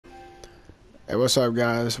Hey, what's up,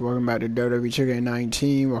 guys? Welcome back to WWE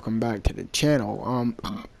 2K19. Welcome back to the channel. I'm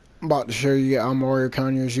about to show you. I'm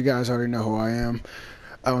Conyers. You guys already know who I am.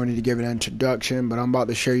 I don't need to give an introduction, but I'm about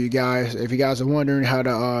to show you guys. If you guys are wondering how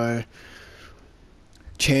to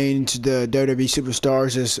change the WWE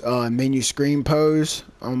Superstars' menu screen pose,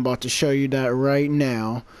 I'm about to show you that right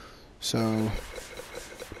now. So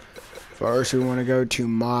first, we want to go to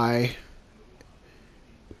my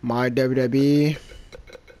WWE.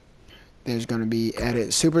 There's going to be Edit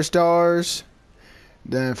Superstars.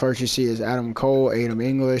 Then first you see is Adam Cole, Adam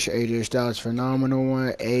English, AJ Styles Phenomenal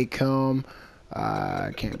One, Acom,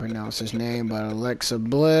 I can't pronounce his name, but Alexa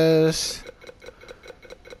Bliss.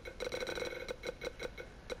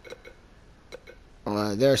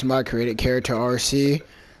 There's my created character RC.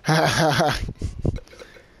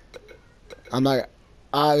 I'm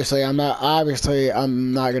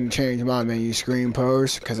not gonna change my menu screen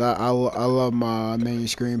pose because I love my menu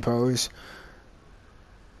screen pose.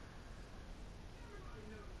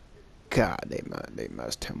 God, they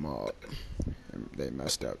messed him up. They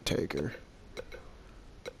messed up Taker.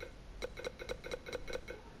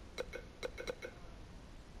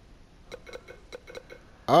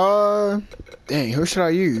 Dang, who should I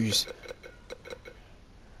use?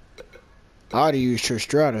 I'd use Trish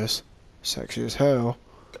Stratus. Sexy as hell.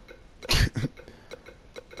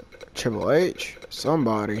 Triple H?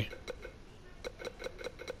 Somebody.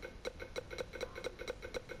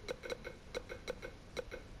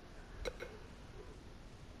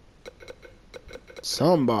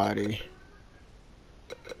 Somebody.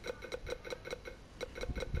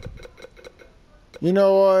 You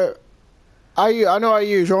know what? I know I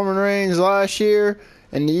used Roman Reigns last year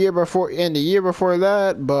and the year before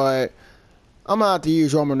that, but I'm gonna have to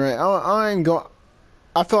use Roman Reigns.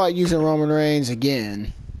 I feel like using Roman Reigns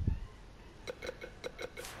again.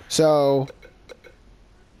 So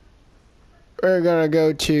we're gonna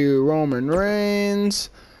go to Roman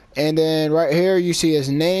Reigns, and then right here you see his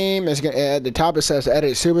name. At the top it says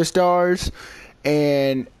Edit Superstars,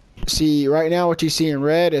 and see right now what you see in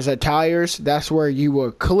red is attires. That's where you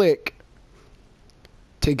will click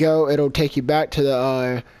to go. It'll take you back to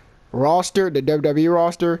the roster, the WWE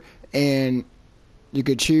roster, and you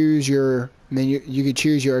could choose your menu. You could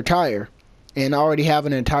choose your attire, and I already have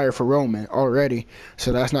an attire for Roman already,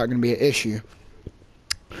 so that's not going to be an issue.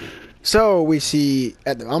 So we see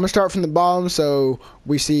I'm gonna start from the bottom. So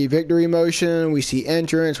we see victory motion, we see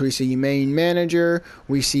entrance, we see main manager,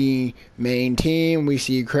 we see main team, we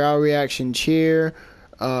see crowd reaction cheer,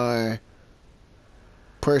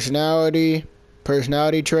 personality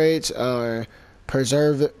traits,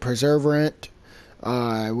 perseverant.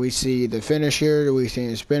 We see the finisher, we see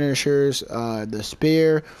his finishers, the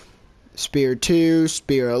spear 2,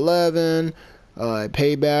 spear 11,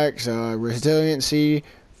 paybacks, resiliency,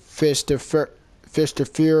 fist of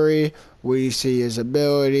fury. We see his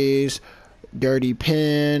abilities, dirty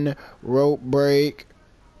pin, rope break,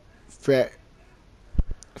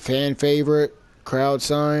 fan favorite, crowd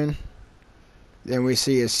sign. Then we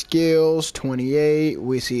see his skills, 28.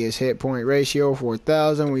 We see his hit point ratio,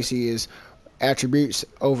 4,000. We see his attributes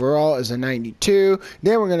overall is a 92.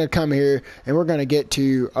 Then we're going to come here and we're going to get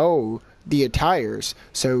to, the attires.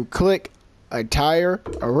 So click attire,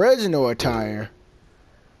 original attire.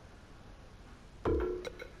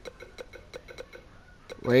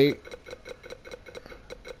 Wait.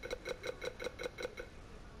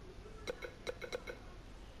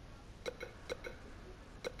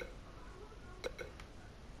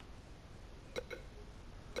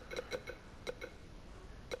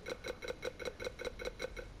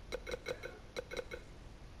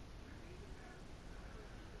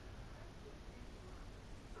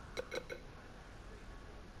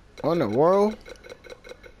 What in the world?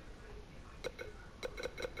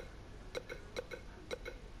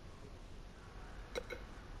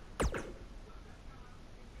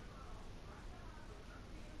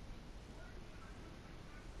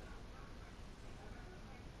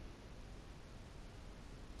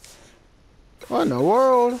 What in the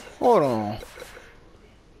world? Hold on.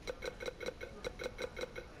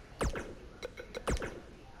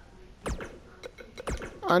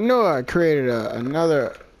 I know I created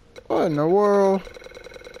another. What in the world?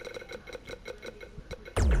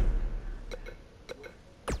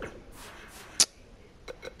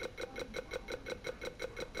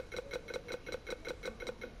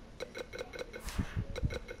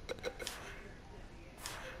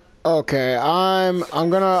 Okay, I'm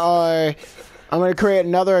gonna create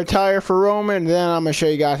another attire for Roman, and then I'm gonna show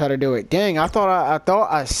you guys how to do it. Dang, I thought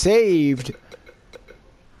I saved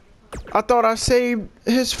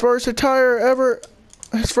his first attire ever.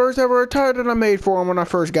 His first ever attire that I made for him when I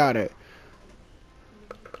first got it.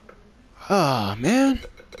 Oh, man.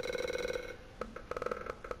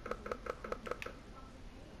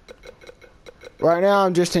 Right now,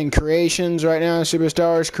 I'm just in creations. Right now,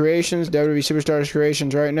 Superstars creations, WWE Superstars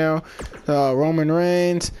creations. Right now, Roman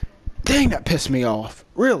Reigns. Dang, that pissed me off.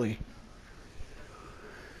 Really.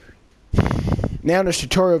 Now this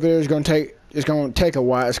tutorial video is going to take. It's going to take a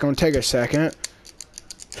while. It's going to take a second.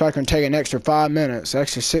 So I can take an extra 5 minutes,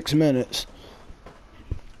 extra 6 minutes.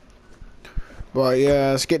 But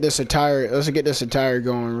yeah, let's get this attire. Let's get this attire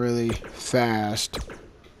going really fast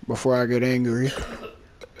before I get angry.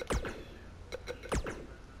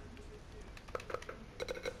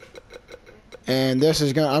 And this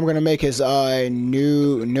is I'm gonna make his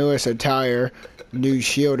newest attire, new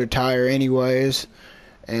Shield attire, anyways.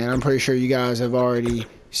 And I'm pretty sure you guys have already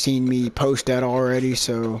seen me post that already,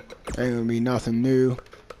 so ain't gonna be nothing new.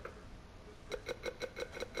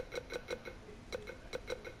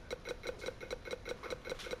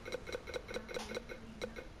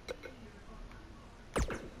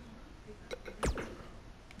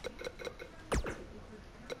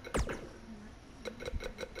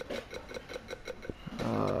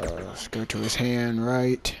 Let's go to his hand,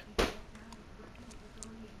 right.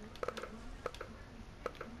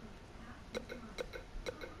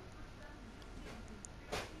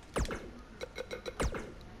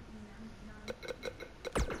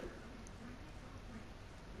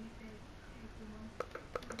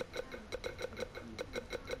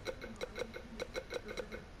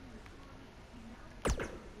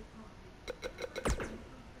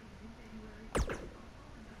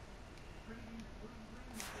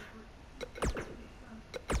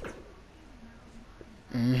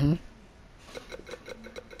 Mm-hmm.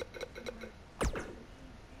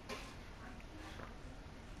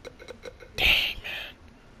 Dang, man.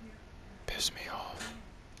 Piss me off.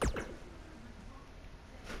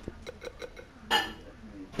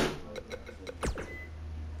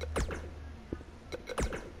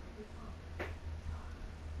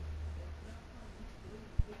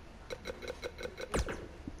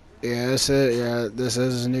 Yeah, that's it. Yeah, this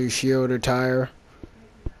is his new Shield attire.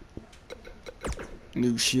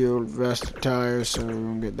 New Shield vest attire, so we're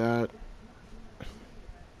gonna get that.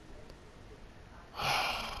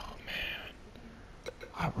 Oh man,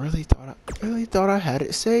 I really thought I had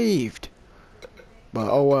it saved. But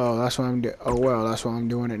oh well, that's why I'm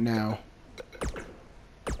doing it now.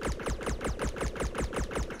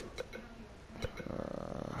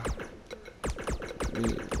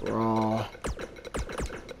 Raw.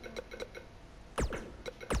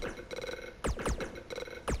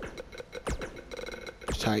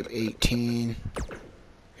 Type 18.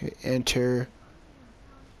 Hit enter.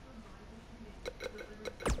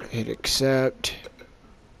 Hit accept.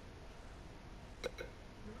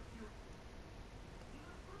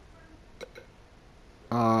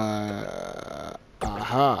 Aha.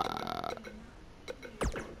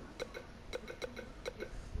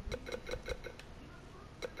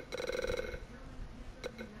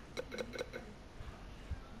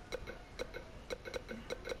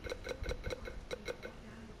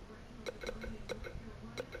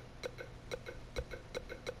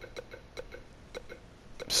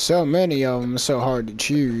 So many of them, so hard to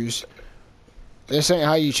choose. This ain't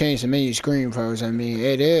how you change the menu screen, folks. I mean,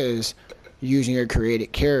 it is using your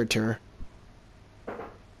created character.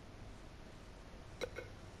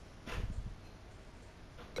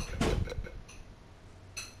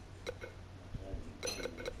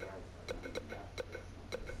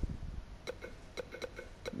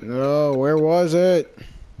 No, where was it?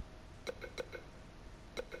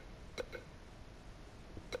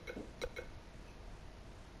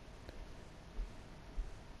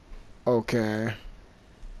 Okay.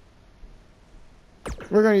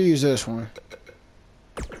 We're gonna use this one.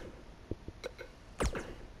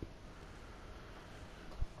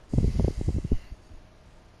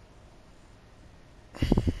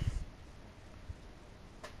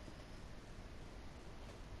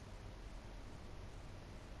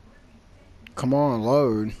 Come on,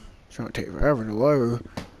 load. It's gonna take forever to load.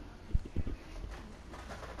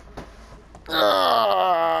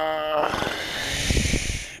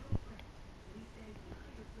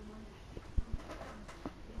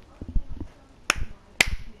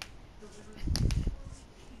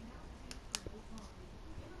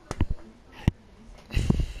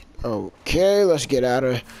 Okay, let's get out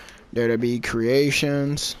of WWE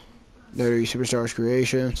Creations. WWE Superstars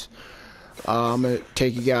Creations. I'm gonna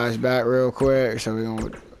take you guys back real quick. So we're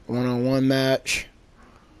gonna one-on-one match.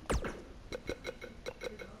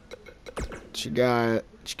 You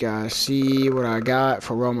guys see what I got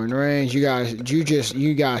for Roman Reigns. You guys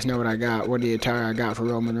know what I got. What the attire I got for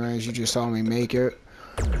Roman Reigns. You just saw me make it.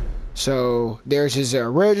 So there's his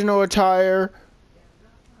original attire,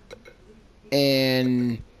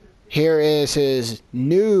 and here is his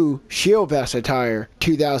new Shield Vest attire,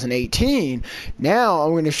 2018. Now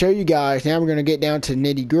I'm going to show you guys, now we're going to get down to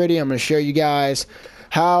nitty gritty. I'm going to show you guys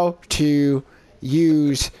how to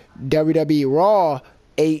use WWE Raw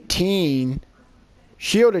 18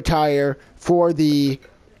 Shield attire for the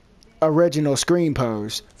original screen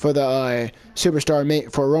pose, for the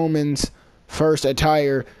for Roman's first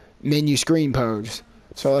attire menu screen pose.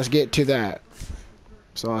 So let's get to that.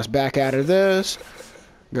 So let's back out of this,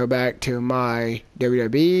 go back to my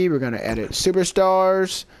WWE. We're gonna edit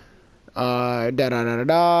superstars. We're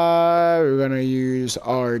gonna use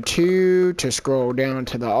R2 to scroll down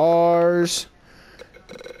to the R's.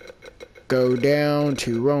 Go down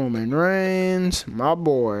to Roman Reigns, my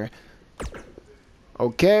boy.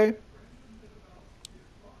 Okay.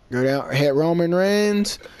 Go down, hit Roman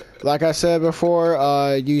Reigns. Like I said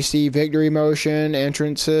before, you see victory motion,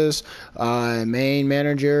 entrances, main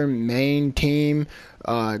manager, main team,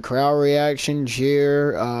 crowd reaction,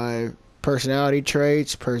 cheer, personality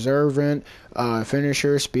traits, preservant,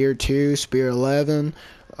 finisher, spear 2, spear 11,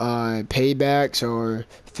 paybacks or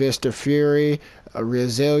fist of fury,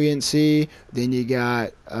 resiliency. Then you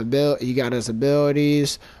got his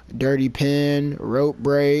abilities, dirty pin, rope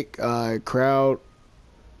break, crowd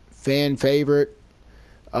fan favorite,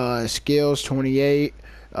 skills 28,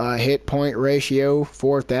 hit point ratio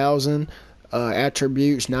 4,000,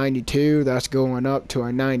 attributes 92. That's going up to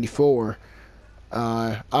a 94.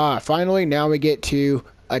 Finally, now we get to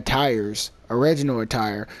attires, original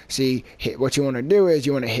attire. See, what you want to do is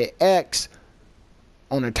you want to hit X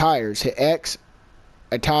on attires. Hit X,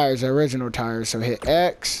 attires, original attires. So hit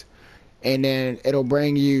X, and then it'll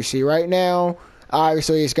bring you. See, right now,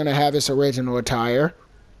 obviously, it's going to have its original attire.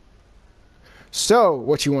 So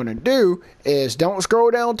what you want to do is don't scroll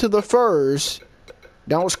down to the first.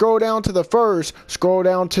 Don't scroll down to the first. Scroll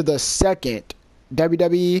down to the second.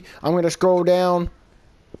 WWE. I'm going to scroll down.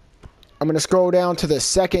 I'm going to scroll down to the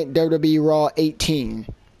second WWE Raw 18.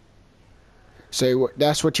 So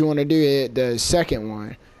that's what you want to do. The second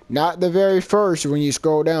one, not the very first when you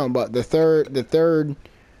scroll down, but the third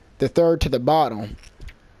to the bottom.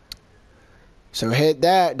 So hit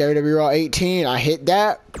that, WWE Raw 18. I hit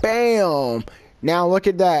that. Bam. Now look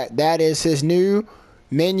at that. That is his new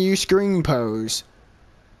menu screen pose.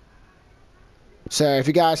 So if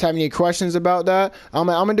you guys have any questions about that, I'm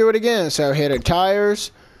gonna do it again. So hit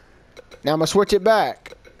attires. Now I'm gonna switch it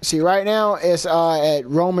back. See, right now it's at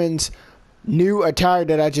Roman's new attire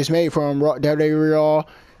that I just made from WWE Raw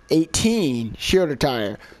 18 Shield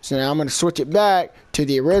attire. So now I'm gonna switch it back to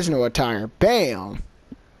the original attire. Bam.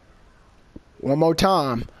 One more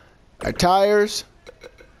time. Attires.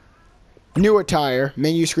 New attire.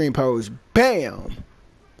 Menu screen pose. Bam.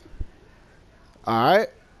 Alright.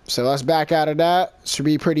 So let's back out of that. Should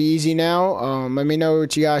be pretty easy now. Let me know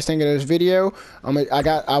what you guys think of this video. I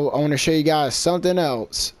want to show you guys something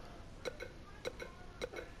else.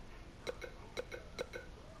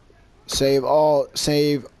 Save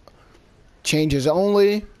changes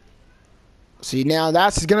only. See, now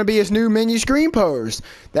that's going to be his new menu screen pose.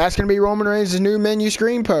 That's going to be Roman Reigns' new menu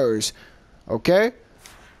screen pose. Okay?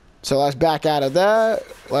 So let's back out of that.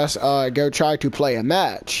 Let's go try to play a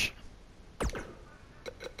match.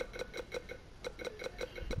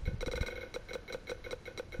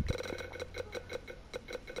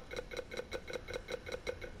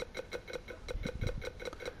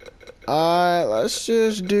 Let's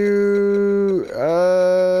just do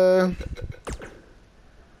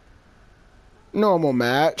normal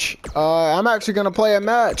match. I'm actually gonna play a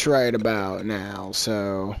match right about now,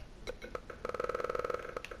 so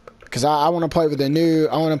because I want to play with the new.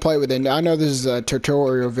 I know this is a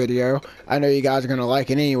tutorial video. I know you guys are gonna like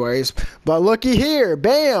it anyways. But looky here,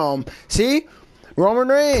 bam! See, Roman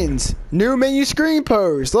Reigns, new menu screen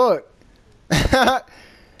pose. Look.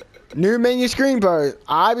 New menu screen pose.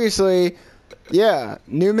 Obviously, yeah,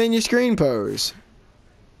 new menu screen pose.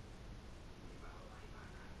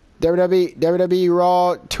 WWE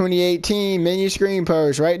Raw 2018 menu screen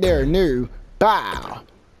pose right there. New. Bow.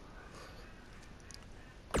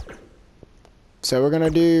 So we're going to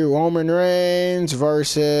do Roman Reigns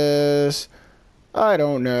versus, I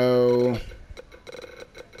don't know.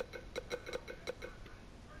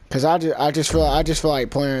 Cuz I just feel like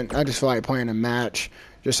playing a match.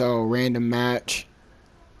 Just a random match.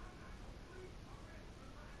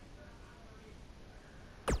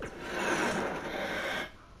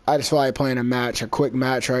 I just feel like playing a match, a quick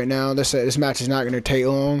match right now. This match is not going to take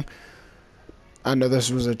long. I know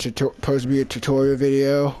this was supposed to be a tutorial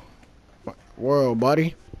video. Whoa,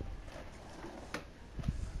 buddy.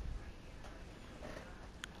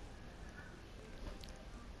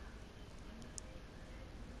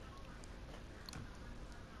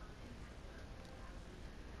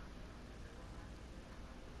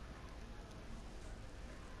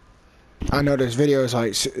 I know this video is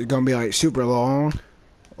like gonna be like super long,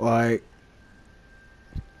 like,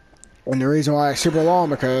 and the reason why it's super long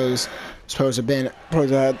because I'm supposed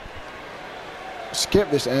to skip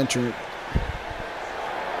this entrance.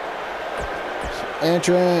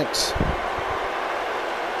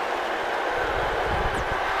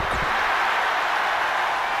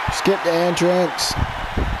 Skip the entrance.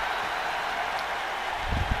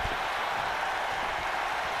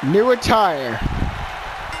 New attire.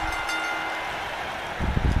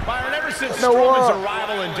 Byron, ever since Strowman's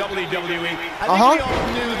arrival in WWE, I think we all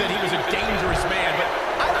knew that he was a dangerous man, but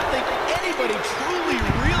I don't think anybody truly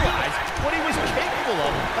realized what he was capable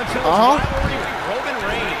of until his rivalry with Roman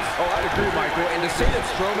Reigns. Oh, I'd agree, Michael. And to say that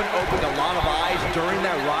Strowman opened a lot of eyes during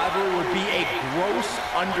that rivalry would be a gross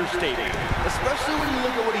understatement, especially when you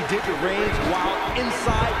look at what he did to Reigns while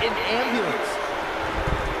inside an ambulance.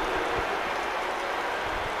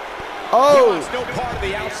 Oh! No part of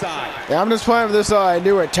the outside. Yeah, I'm just playing with this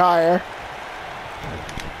new attire.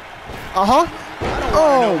 I don't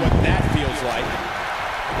know what that feels like.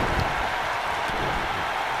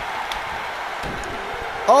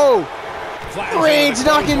 Oh! Reigns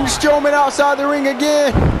knocking Strowman outside the ring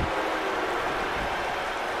again.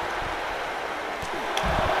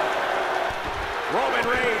 Roman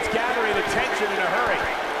Reigns gathering attention in a hurry.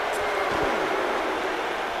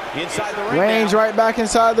 Inside the ring. Reigns right back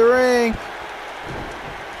inside the ring.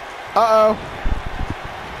 Uh-oh.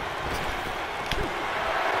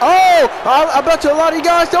 Oh! I bet you a lot of you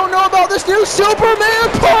guys don't know about this new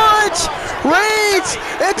Superman punch! Reigns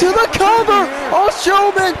into the cover! Oh,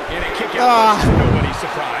 Strowman! And a kick out to nobody's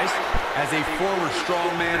surprise. As a former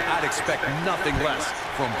strongman, I'd expect nothing less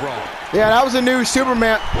from Braun. Yeah, that was a new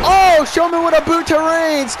Superman. Oh, Strowman with a boot to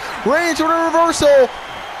Reigns. Reigns with a reversal.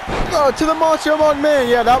 Oh, to the Monster Among Men.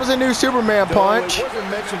 Yeah, that was a new Superman punch. It wasn't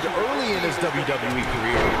mentioned early in his WWE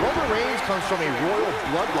career. Roman Reigns comes from a royal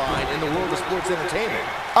bloodline in the world of sports entertainment.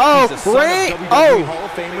 Oh, Reigns! Oh, Hall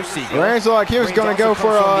of Famer Reigns looked like he was going to go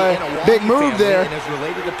for a big move there. And is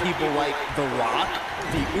related to people like The Rock,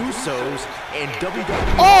 the Usos, and WWE.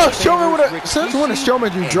 Oh, Strowman with a. Since when does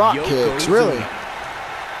Strowman do drop kicks? Really?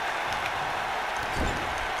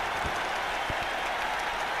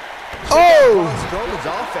 Oh! Strowman's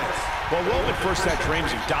offense. Well, Roman first had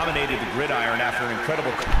dreams and dominated the gridiron after an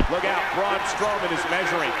incredible... Look out, Braun Strowman is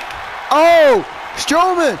measuring. Oh!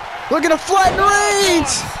 Strowman! Looking to flatten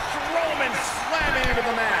Reigns! Strowman slamming into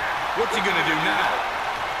the mat. What's he gonna do now?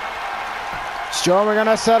 Strowman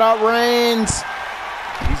gonna set up Reigns.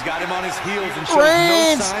 He's got him on his heels and shows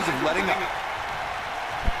no signs of letting up.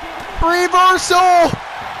 Reversal!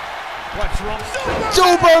 What's wrong?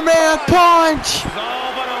 Superman punch! It's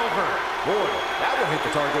all but over. Boy, that will hit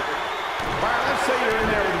the target. Byron, let's say you're in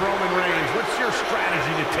there with Roman Reigns. What's your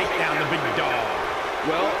strategy to take down the big dog?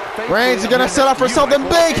 Well, Reigns is gonna set up for something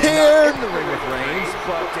big here. In the ring with Reigns,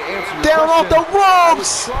 but to answer your down off question, the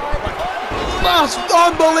ropes. That's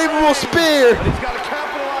unbelievable spear. But he's got to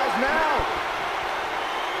capitalize now.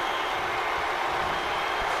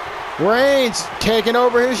 Reigns taking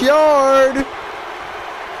over his yard.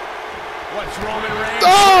 What's Roman Reigns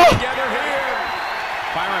together here?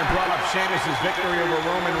 Byron brought up Sheamus' victory over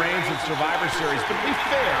Roman Reigns in Survivor Series, but to be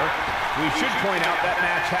fair, we should point out that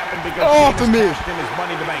match happened because Sheamus cashed in his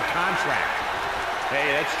Money in the Bank contract.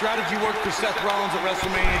 Hey, that strategy worked for Seth Rollins at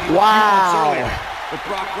WrestleMania. Wow. But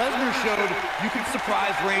Brock Lesnar showed you can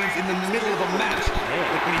surprise Reigns in the middle of a match.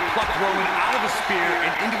 Like when he plucked Roman out of a spear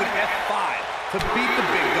and into an F5 to beat the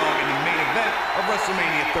big dog in the main event of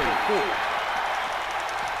WrestleMania 34.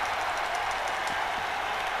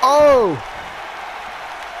 Oh!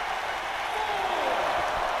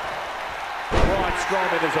 Braun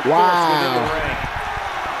Strowman is a force within the ring.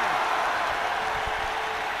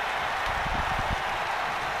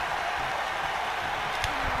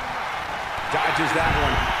 Dodges that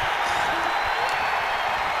one.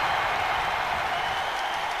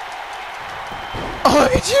 Oh,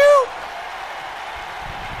 did you?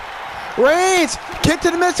 Reigns! Kick to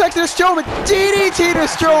the midsection of Strowman. DDT to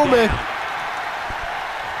Strowman.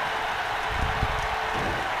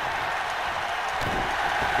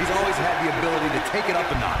 He's always had the ability to take it up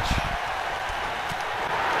a notch.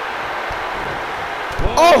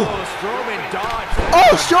 Whoa, Strowman dodged.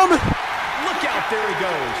 Oh, Strowman! Look out, there he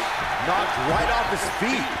goes. Knocked right off his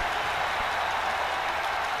feet.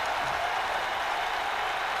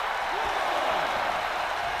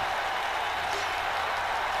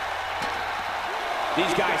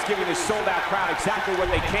 These guys giving this sold-out crowd exactly what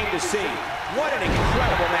they came to see. What an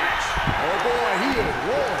incredible match. Oh boy, he is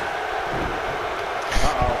rolling.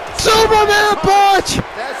 Superman punch!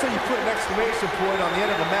 That's how you put an exclamation point on the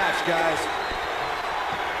end of a match, guys.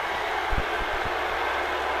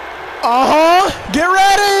 Get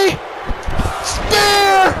ready.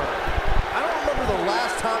 Spear. I don't remember the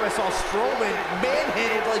last time I saw Strowman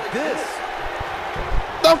manhandled like this.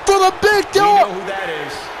 For the big We dog. know who that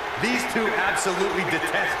is. These two absolutely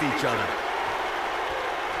detest each other.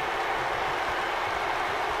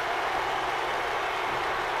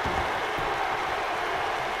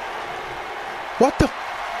 What the?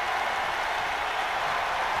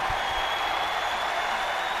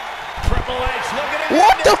 Triple H looking at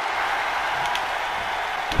What the?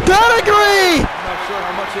 Pedigree. I'm not sure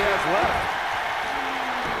how much he has left.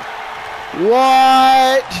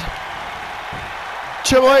 What?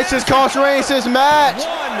 Triple H has cost Reigns his match.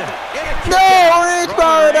 No, Reigns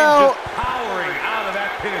fired out. Powering out of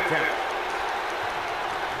that pin attempt.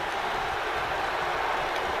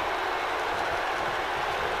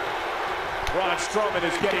 Braun Strowman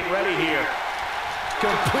is getting ready here.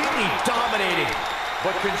 Completely dominating.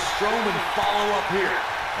 But can Strowman follow up here?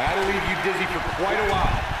 That'll leave you dizzy for quite a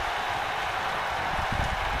while.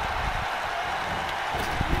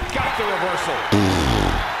 Got the reversal.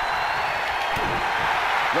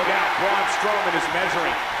 Look out, Braun Strowman is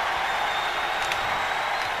measuring.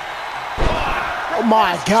 Oh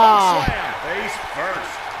my God. Face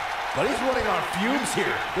first. But he's running on fumes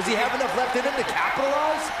here. Does he have enough left in him to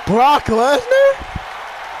capitalize? Brock Lesnar?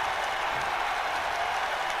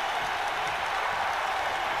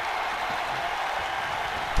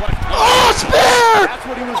 Oh, spear! That's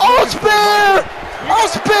what he was Oh, looking for, spear! Michael. Oh,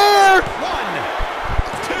 spear! 1,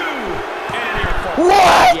 2, and an air fall.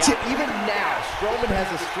 What? Yeah, even now, Strowman has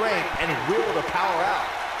the strength and will to power out.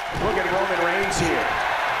 Look at Roman Reigns here.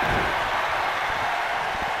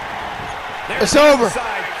 It's over.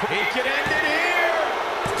 He can end it here.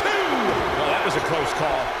 2. Well, that was a close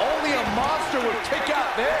call. Only a monster would kick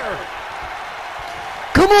out there.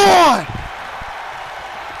 Come on!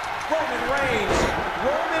 Roman Reigns.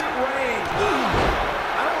 Roman Reigns.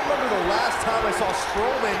 I don't remember the last time I saw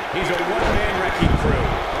Strowman. He's a one-man wrecking crew.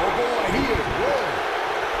 Oh boy, he is rolling.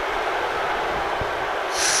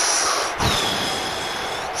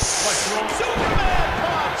 Superman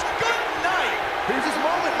punch. Good night. Here's his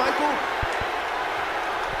moment, Michael.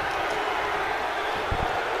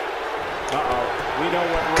 We know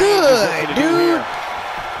what Reigns is looking to do here.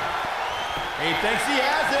 He thinks he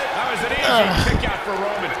has it. That was an easy kick out for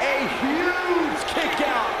Roman. A huge kick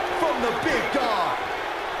out from the big dog.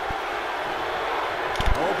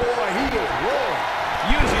 Oh boy, he is rolling.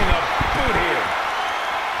 Using a boot here.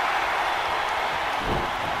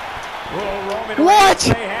 Oh, Roman What?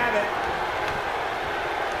 Reigns may have it.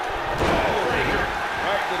 Breaker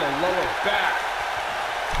right to the lower back.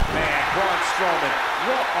 Man, Braun Strowman,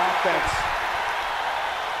 what offense.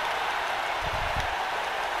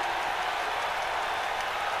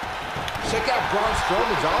 Check out Braun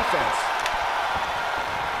Strowman's offense.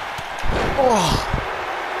 Oh.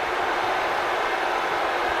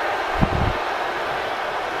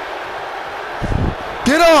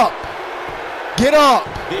 Get up! Get up!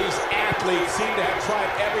 These athletes seem to have tried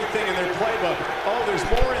everything in their playbook. Oh, there's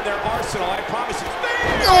more in their arsenal, I promise you.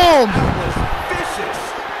 Oh! That was vicious.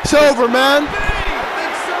 It's over, man. I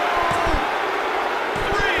think so.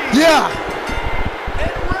 3. Yeah.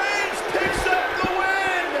 And Reigns picks up the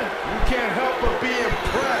win. You can't help but be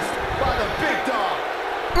impressed by the big dog.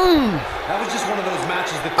 That was just one of those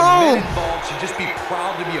matches that the men involved should just be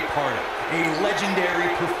proud to be a part of. A legendary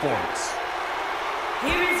performance.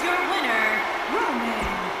 Here is your winner, Roman.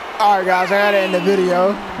 Alright guys, I gotta end the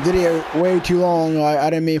video. Video way too long. I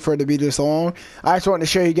didn't mean for it to be this long. I just wanted to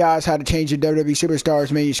show you guys how to change the WWE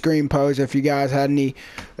Superstars menu screen pose if you guys had any,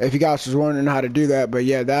 if you guys was wondering how to do that. But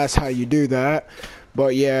yeah, that's how you do that.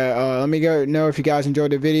 But yeah, let me know if you guys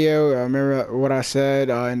enjoyed the video. Remember what I said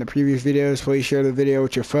in the previous videos. Please share the video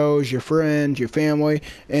with your foes, your friends, your family,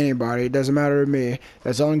 anybody. It doesn't matter to me.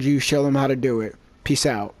 As long as you show them how to do it. Peace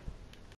out.